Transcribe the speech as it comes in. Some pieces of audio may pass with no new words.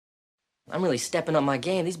I'm really stepping up my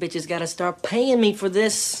game. These bitches gotta start paying me for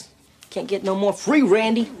this. Can't get no more free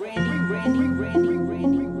Randy.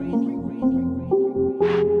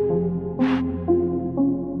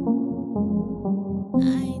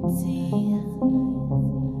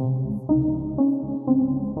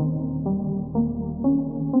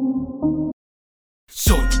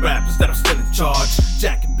 Show you rappers that I'm still in charge.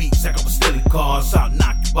 Jacking beats like I was stealing cars. I'll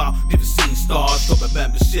knock you out, never seen stars. Don't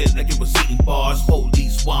remember shit like it was eating bars.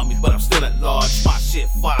 Police want me, but I'm still at large. My shit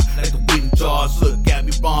fire like the weeding jars. Look at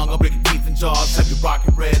me wrong, I'm breaking teeth in jars. Have you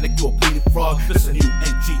rockin' red like you a bleeding frog. This a new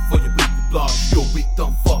entry for your weekly blog. You a weak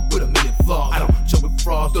dumb fuck with a million flaws. I don't chill with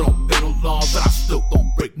frauds, they don't bend no laws. But I still don't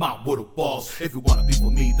break my water walls. If you wanna be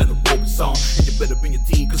with me, then the rope is on. And you better bring your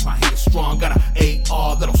team, cause my hit is strong. Got an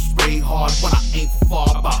AR that'll spray hard when I aim for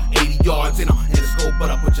far. About 80 yards in a scope, but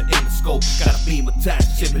I put you in the scope. Got a beam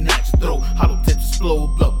attached, chipping at your throat. Hollow tips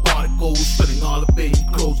explode, blood particles, spilling all the baby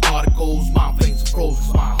clothes, articles. My veins are frozen,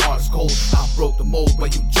 so my heart is cold. I broke the mold while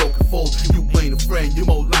you joking fold. You ain't a friend, you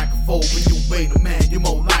more like a foe. When you ain't a man, you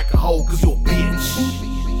more like a hoe, cause you a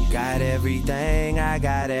bitch. Got everything, I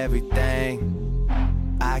got everything.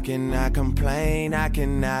 I cannot complain, I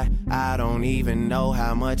don't even know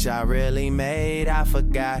how much I really made. I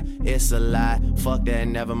forgot, it's a lie. Fuck that,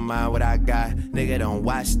 never mind what I got. Nigga, don't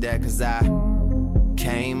watch that, cause I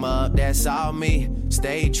came up, that's all me.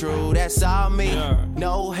 Stay true, that's all me.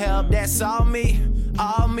 No help, that's all me.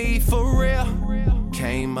 All me for real.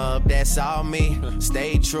 Came up, that's all me.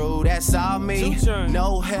 Stay true, that's all me.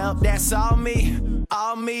 No help, that's all me.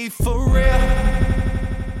 All me for real.